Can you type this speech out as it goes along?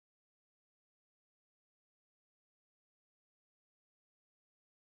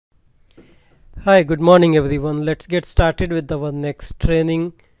Hi, good morning everyone. Let's get started with our next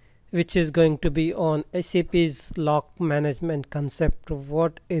training, which is going to be on SAP's lock management concept.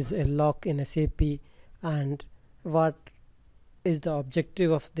 What is a lock in SAP and what is the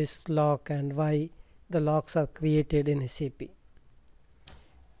objective of this lock and why the locks are created in SAP.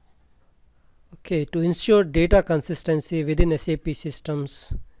 Okay, to ensure data consistency within SAP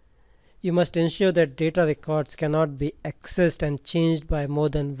systems, you must ensure that data records cannot be accessed and changed by more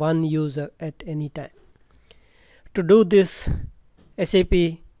than one user at any time. To do this,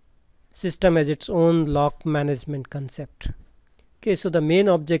 SAP system has its own lock management concept. Okay, so the main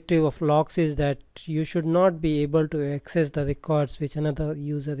objective of locks is that you should not be able to access the records which another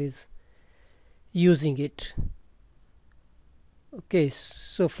user is using it. Okay,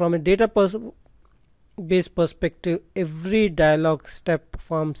 so from a database perspective, every dialog step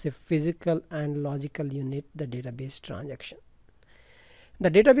forms a physical and logical unit, the database transaction.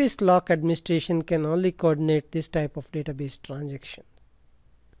 The database lock administration can only coordinate this type of database transaction.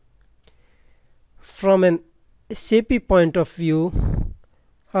 From an SAP point of view,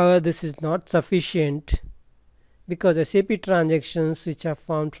 however, this is not sufficient because SAP transactions which are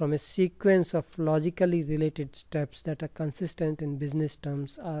formed from a sequence of logically related steps that are consistent in business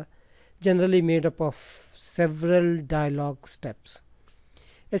terms are generally made up of several dialog steps.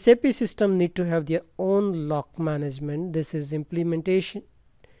 SAP system need to have their own lock management. This is implementation.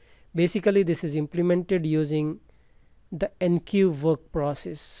 Basically, this is implemented using the NQ work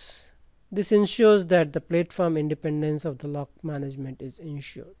process. This ensures that the platform independence of the lock management is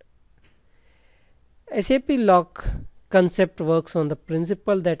ensured. SAP lock concept works on the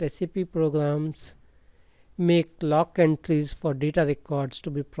principle that SAP programs make lock entries for data records to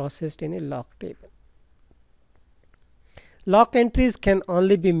be processed in a lock table. Lock entries can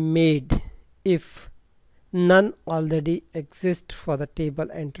only be made if none already exist for the table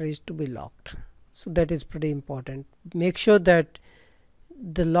entries to be locked. So that is pretty important. Make sure that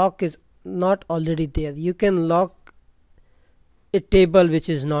the lock is not already there. You can lock a table which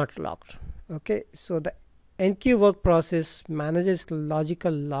is not locked. Okay, so the NQ work process manages the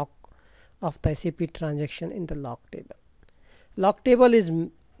logical lock of the SAP transaction in the lock table. Lock table is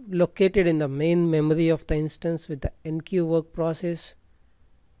located in the main memory of the instance with the NQ work process.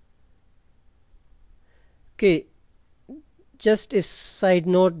 Okay, just a side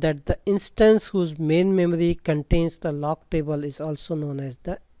note that the instance whose main memory contains the lock table is also known as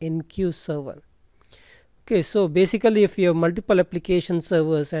the NQ server. Okay, so basically if you have multiple application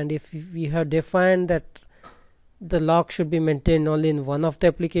servers and if we have defined that the lock should be maintained only in one of the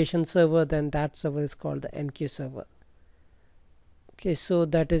application server, then that server is called the NQ server. Okay, so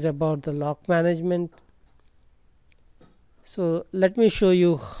that is about the lock management. So let me show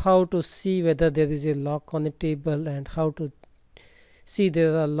you how to see whether there is a lock on a table and how to see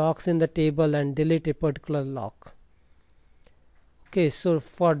there are locks in the table and delete a particular lock. Okay, so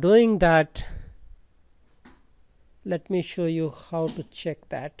for doing that, let me show you how to check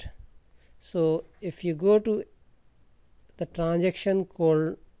that. So if you go to the transaction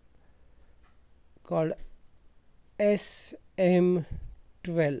called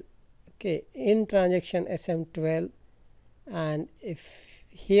SM12, okay, in transaction SM12, and if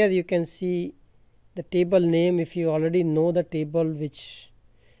here you can see the table name. If you already know the table which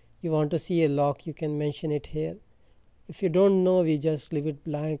you want to see a lock, you can mention it here. If you don't know, we just leave it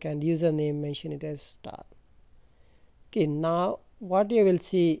blank and username mention it as star. Okay, now what you will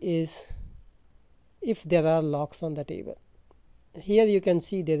see is if there are locks on the table. Here you can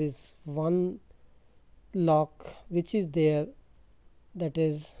see there is one lock which is there, that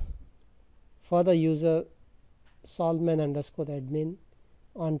is for the user Solman_admin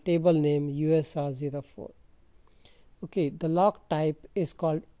on table name USR04. Okay, the lock type is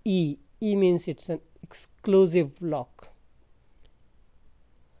called E. E means it's an exclusive lock.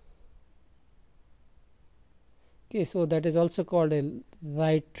 Okay, so that is also called a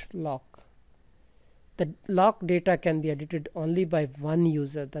write lock. The lock data can be edited only by one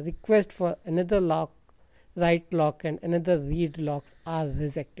user. The request for another lock, write lock and another read locks are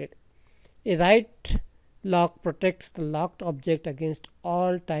rejected. A write lock protects the locked object against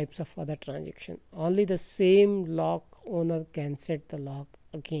all types of other transaction. Only the same lock owner can set the lock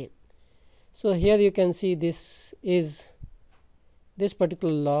again. So here you can see this is this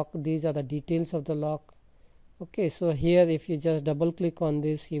particular lock. These are the details of the lock. Okay, so here if you just double click on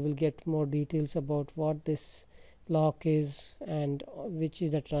this, you will get more details about what this lock is and which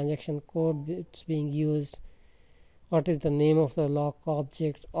is the transaction code it's being used, what is the name of the lock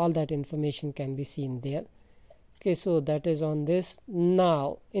object. All that information can be seen there. Okay, so that is on this.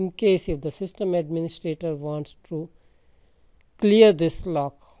 Now in case if the system administrator wants to clear this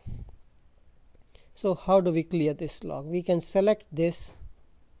lock, So how do we clear this lock? We can select this.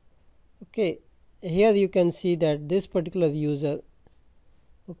 Okay, here you can see that this particular user,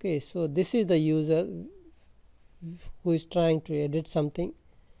 okay, so this is the user who is trying to edit something.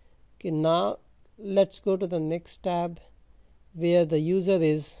 Okay, now let's go to the next tab where the user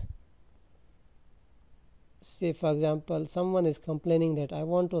is, say for example someone is complaining that I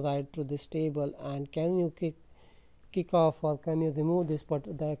want to write to this table, and can you kick off or can you remove this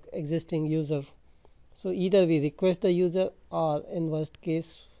the existing user. So either we request the user, or in worst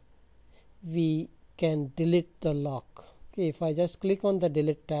case we can delete the lock. Okay, if I just click on the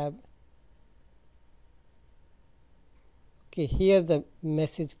delete tab, okay, here the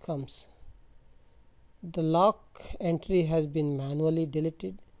message comes, the lock entry has been manually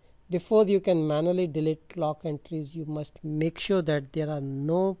deleted. Before you can manually delete lock entries, you must make sure that there are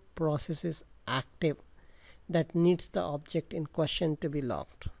no processes active that needs the object in question to be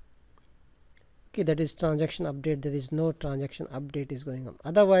locked. Okay, that is transaction update. There is no transaction update is going on.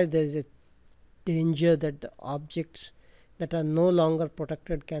 Otherwise there is a danger that the objects that are no longer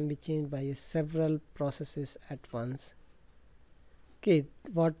protected can be changed by several processes at once. Okay,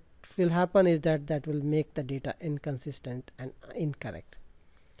 what will happen is that will make the data inconsistent and incorrect.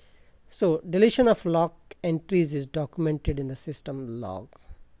 So deletion of lock entries is documented in the system log.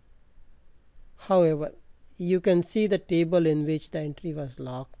 However, you can see the table in which the entry was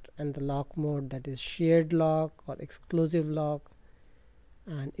locked and the lock mode, that is shared lock or exclusive lock,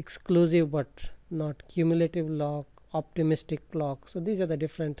 and exclusive but not cumulative lock, optimistic lock. So these are the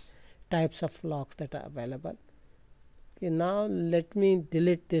different types of locks that are available. Okay, now let me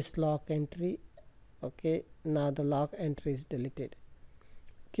delete this lock entry. Okay, now the lock entry is deleted.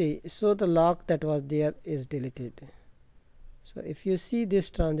 Okay, so the lock that was there is deleted. So if you see this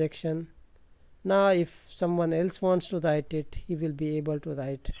transaction, now if someone else wants to write it, he will be able to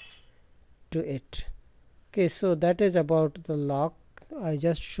write to it. Okay, so that is about the lock. I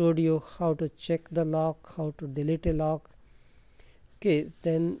just showed you how to check the lock, how to delete a lock. Okay,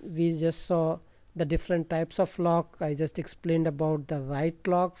 then we just saw the different types of lock. I just explained about the write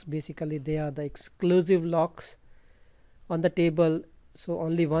locks. Basically they are the exclusive locks on the table, so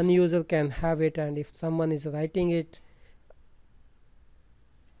only one user can have it, and if someone is writing it,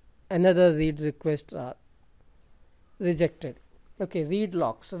 another read requests are rejected. Okay, read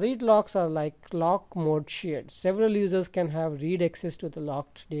locks. Read locks are like lock mode shared. Several users can have read access to the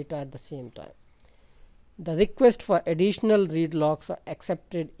locked data at the same time. The request for additional read locks are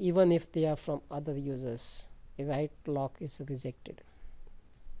accepted even if they are from other users. A write lock is rejected.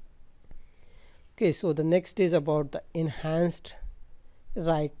 Okay, so the next is about the enhanced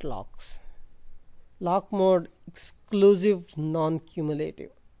write locks. Lock mode exclusive, non-cumulative.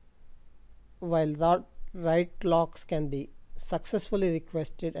 While write locks can be successfully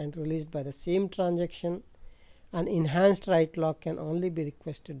requested and released by the same transaction, an enhanced write lock can only be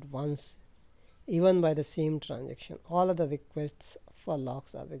requested once, even by the same transaction. All other requests for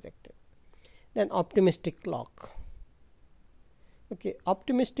locks are rejected. Then optimistic lock. Okay,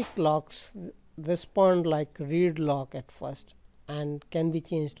 optimistic locks respond like read lock at first and can be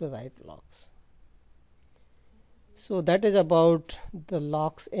changed to write locks. So that is about the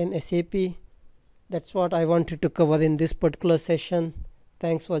locks in SAP. That's what I wanted to cover in this particular session.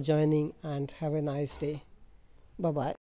 Thanks for joining and have a nice day. Bye bye.